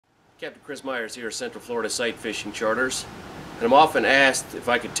Captain Chris Myers here at Central Florida Sight Fishing Charters, and I'm often asked if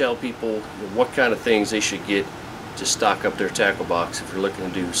I could tell people what kind of things they should get to stock up their tackle box if you're looking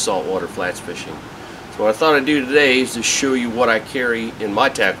to do saltwater flats fishing. So what I thought I'd do today is to show you what I carry in my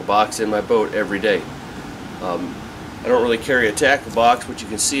tackle box in my boat every day. I don't really carry a tackle box. What you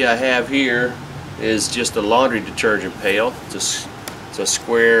can see I have here is just a laundry detergent pail. It's a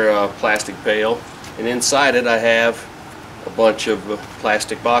square plastic pail, and inside it I have a bunch of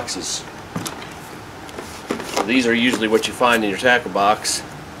plastic boxes. These are usually what you find in your tackle box.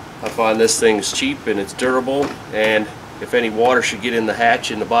 I find this thing's cheap and it's durable, and if any water should get in the hatch,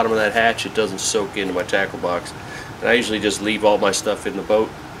 in the bottom of that hatch, it doesn't soak into my tackle box. And I usually just leave all my stuff in the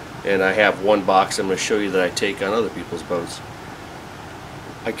boat, and I have one box I'm going to show you that I take on other people's boats.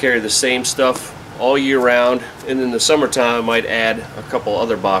 I carry the same stuff all year round, and in the summertime I might add a couple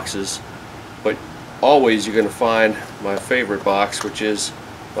other boxes, but always you're going to find my favorite box, which is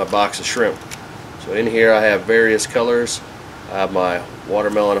my box of shrimp. So in here I have various colors. I have my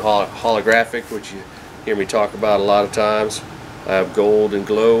watermelon holographic, which you hear me talk about a lot of times. I have gold and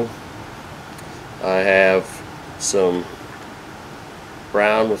glow. I have some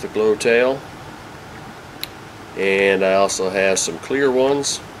brown with a glow tail, and I also have some clear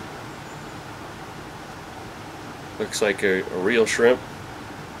ones. Looks like a real shrimp.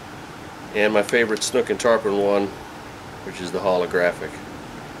 And my favorite snook and tarpon one, which is the holographic.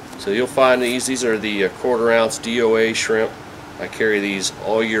 So you'll find these are the 1/4 ounce DOA shrimp. I carry these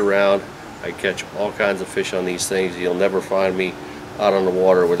all year round. I catch all kinds of fish on these things. You'll never find me out on the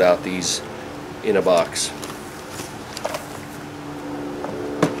water without these in a box.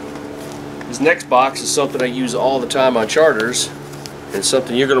 This next box is something I use all the time on charters, and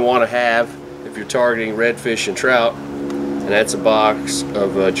something you're going to want to have if you're targeting redfish and trout, and that's a box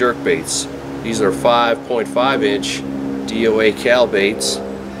of jerk baits. These are 5.5 inch DOA cal baits,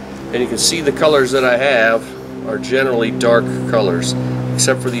 and you can see the colors that I have are generally dark colors,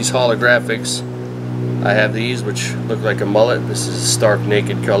 except for these holographics. I have these which look like a mullet. This is a stark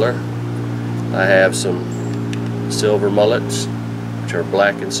naked color. I have some silver mullets which are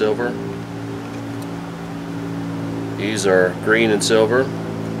black and silver. These are green and silver.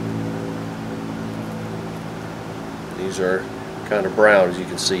 These are kind of brown, as you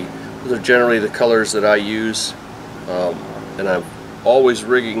can see. Those are generally the colors that I use, and I'm always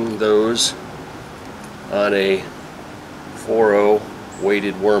rigging those on a 4.0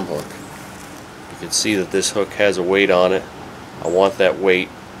 weighted worm hook. You can see that this hook has a weight on it. I want that weight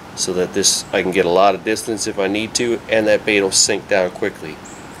so that I can get a lot of distance if I need to, and that bait will sink down quickly.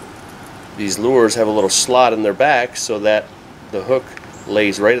 These lures have a little slot in their back so that the hook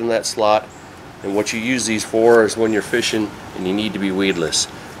lays right in that slot, and what you use these for is when you're fishing and you need to be weedless.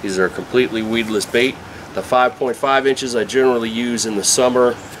 These are a completely weedless bait. The 5.5 inches I generally use in the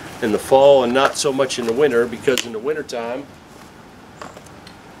summer, in the fall, and not so much in the winter, because in the winter time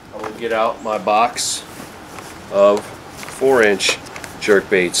I will get out my box of 4-inch jerk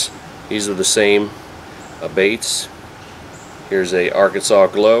baits. These are the same baits. Here's a Arkansas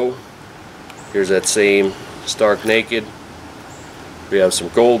Glow. Here's that same stark naked. We have some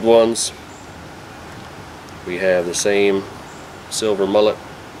gold ones. We have the same silver mullet,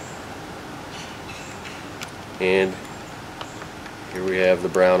 and here we have the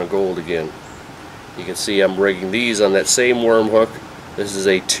brown and gold again. You can see I'm rigging these on that same worm hook. This is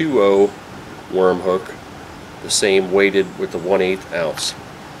a 2.0 worm hook, the same weighted with the 1/8 ounce.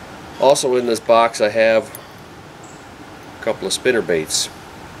 Also in this box I have a couple of spinner baits.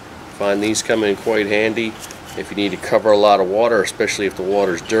 Find these come in quite handy if you need to cover a lot of water, especially if the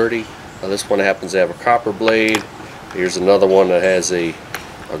water's dirty. Now this one happens to have a copper blade. Here's another one that has a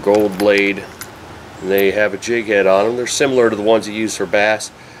gold blade, and they have a jig head on them. They're similar to the ones you use for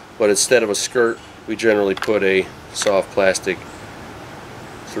bass, but instead of a skirt we generally put a soft plastic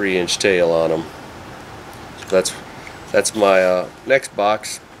 3-inch tail on them. So that's my next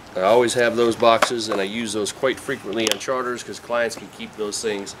box. I always have those boxes, and I use those quite frequently on charters because clients can keep those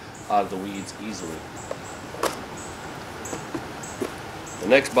things out of the weeds easily. The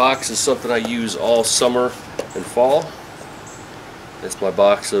next box is something I use all summer and fall. It's my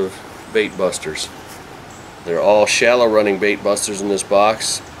box of bait busters. They're all shallow running bait busters in this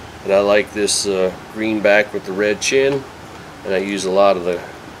box, and I like this greenback with the red chin, and I use a lot of the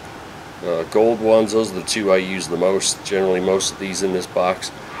gold ones. Those are the two I use the most. Generally most of these in this box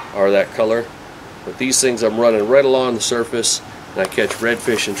are that color, but these things I'm running right along the surface, and I catch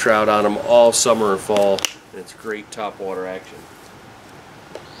redfish and trout on them all summer and fall, and it's great topwater action.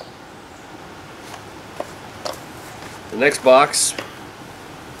 The next box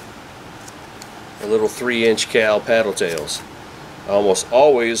are little 3-inch cal paddle tails. Almost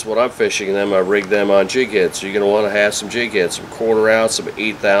always when I'm fishing them, I rig them on jig heads. So you're going to want to have some jig heads, some 1/4 ounce, some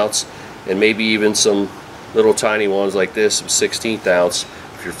 1/8 ounce, and maybe even some little tiny ones like this, some 1/16 ounce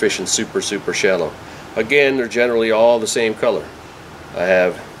if you're fishing super shallow. Again, they're generally all the same color. I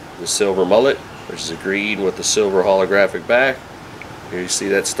have the silver mullet, which is a green with the silver holographic back. Here you see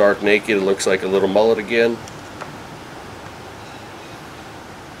that stark naked, it looks like a little mullet again.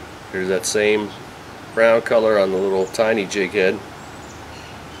 Here's that same brown color on the little tiny jig head.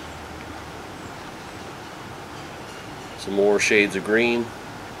 Some more shades of green,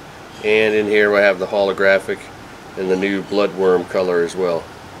 and in here I have the holographic and the new bloodworm color as well.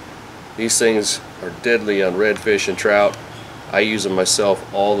 These things are deadly on redfish and trout. I use them myself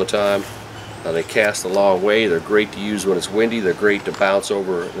all the time. They cast a long way. They're great to use when it's windy. They're great to bounce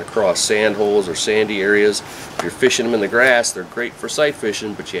over and across sand holes or sandy areas. If you're fishing them in the grass, they're great for sight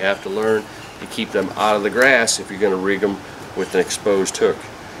fishing, but you have to learn to keep them out of the grass if you're going to rig them with an exposed hook.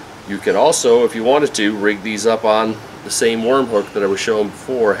 You can also, if you wanted to, rig these up on the same worm hook that I was showing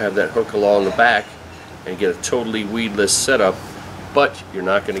before, have that hook along the back and get a totally weedless setup, but you're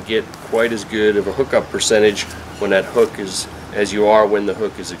not going to get quite as good of a hookup percentage when that hook is as you are when the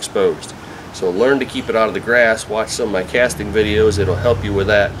hook is exposed. So learn to keep it out of the grass. Watch some of my casting videos, it'll help you with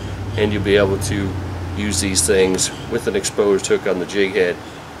that, and you'll be able to use these things with an exposed hook on the jig head.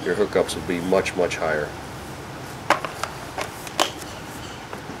 Your hookups will be much higher.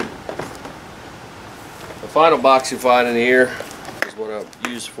 The final box you find in here is what I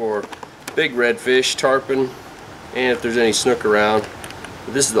use for big redfish, tarpon, and if there's any snook around.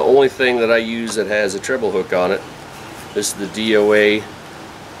 This is the only thing that I use that has a treble hook on it. This is the DOA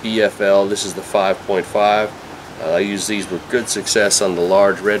BFL. This is the 5.5. I use these with good success on the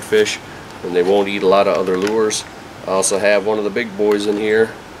large redfish when they won't eat a lot of other lures. I also have one of the big boys in here,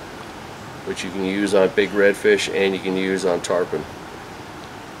 which you can use on big redfish and you can use on tarpon.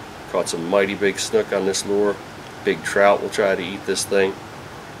 Caught some mighty big snook on this lure. Big trout will try to eat this thing.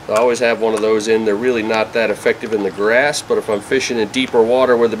 I always have one of those in. They're really not that effective in the grass, but if I'm fishing in deeper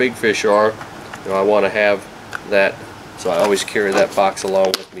water where the big fish are, I want to have that. So I always carry that box along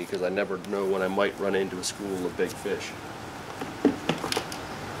with me because I never know when I might run into a school of big fish.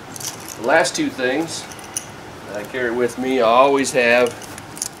 The last two things that I carry with me, I always have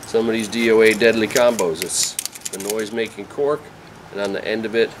some of these DOA deadly combos. It's the noise making cork, and on the end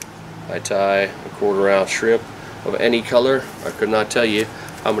of it I tie a 1/4 ounce shrimp of any color. I could not tell you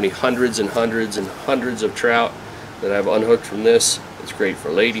how many hundreds and hundreds and hundreds of trout that I've unhooked from this. It's great for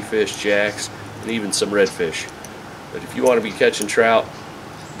ladyfish, jacks, and even some redfish. But if you want to be catching trout,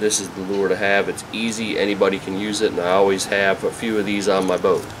 this is the lure to have. It's easy, anybody can use it, and I always have a few of these on my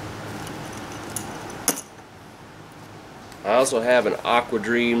boat. I also have an Aqua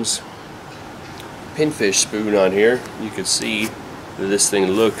Dreams pinfish spoon on here. You can see that this thing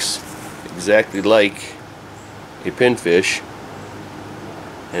looks exactly like a pinfish,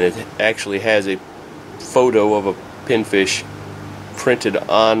 and it actually has a photo of a pinfish printed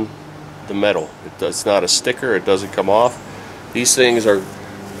on the metal. It's not a sticker, it doesn't come off. These things are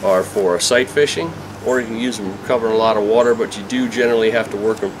for sight fishing, or you can use them covering a lot of water, but you do generally have to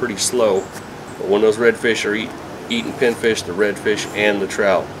work them pretty slow. But when those redfish are eating pinfish, the redfish and the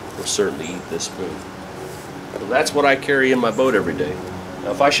trout will certainly eat this spoon. So that's what I carry in my boat every day.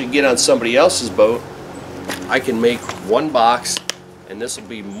 Now if I should get on somebody else's boat, I can make one box, and this will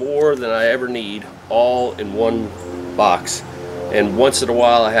be more than I ever need, all in one box. And once in a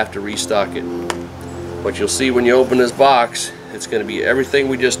while I have to restock it. But you'll see when you open this box, it's going to be everything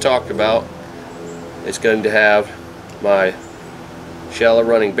we just talked about. It's going to have my shallow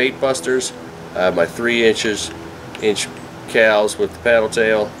running bait busters. I have my 3-inch cals with the paddle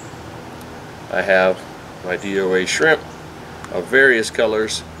tail. I have my DOA shrimp of various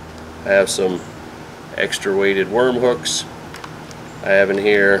colors. I have some extra weighted worm hooks. I have in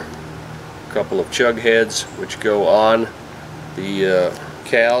here a couple of chug heads which go on the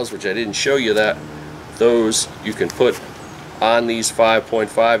cals, which I didn't show you that. Those you can put on these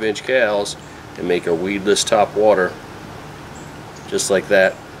 5.5-inch cals and make a weedless top water just like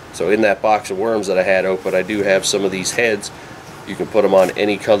that. So in that box of worms that I had open, I do have some of these heads. You can put them on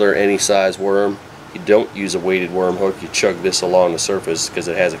any color, any size worm. You don't use a weighted worm hook, you chug this along the surface because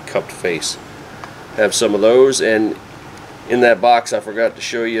it has a cupped face. Have some of those, and in that box I forgot to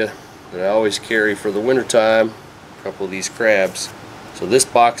show you that I always carry for the winter time a couple of these crabs. So this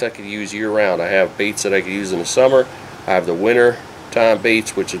box I could use year round. I have baits that I could use in the summer. I have the winter time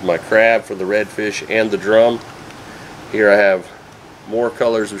baits, which is my crab for the redfish and the drum. Here I have more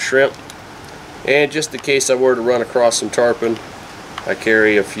colors of shrimp, and just in case I were to run across some tarpon, I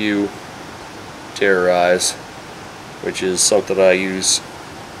carry a few TerrorEyz which is something I use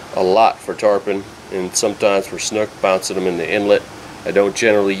a lot for tarpon and sometimes for snook, bouncing them in the inlet. I don't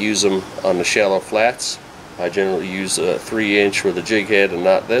generally use them on the shallow flats. I generally use a 3-inch with a jig head and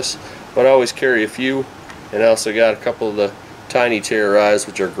not this, but I always carry a few. And I also got a couple of the tiny TerrorEyz,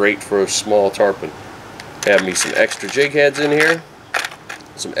 which are great for a small tarpon. Have me some extra jig heads in here,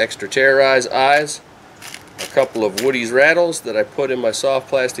 some extra TerrorEyz eyes, a couple of Woodies Rattles that I put in my soft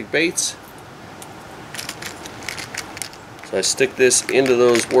plastic baits. So I stick this into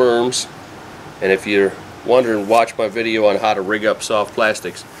those worms, and if you're wondering, watch my video on how to rig up soft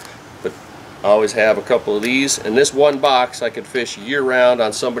plastics. But I always have a couple of these, and this one box I could fish year-round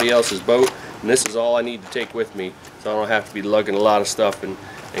on somebody else's boat, and this is all I need to take with me, so I don't have to be lugging a lot of stuff and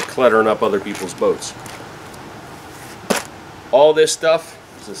cluttering up other people's boats. All this stuff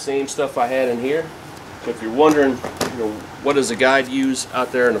is the same stuff I had in here. So if you're wondering, what does a guide use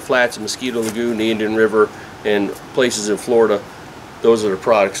out there in the flats of Mosquito Lagoon, the Indian River, and places in Florida, those are the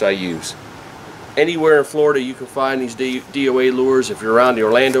products I use. Anywhere in Florida you can find these DOA lures. If you're around the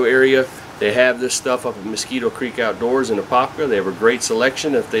Orlando area, they have this stuff up at Mosquito Creek Outdoors in Apopka. They have a great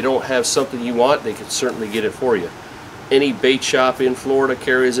selection. If they don't have something you want, they can certainly get it for you. Any bait shop in Florida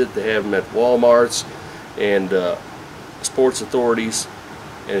carries it. They have them at Walmarts and Sports Authorities.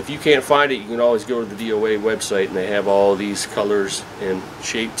 And if you can't find it, you can always go to the DOA website, and they have all these colors and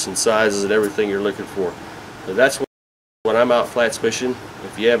shapes and sizes and everything you're looking for. So that's when I'm out flats fishing.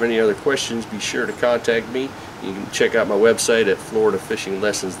 If you have any other questions, be sure to contact me. You can check out my website at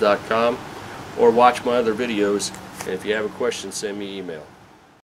floridafishinglessons.com or watch my other videos. And if you have a question, send me an email.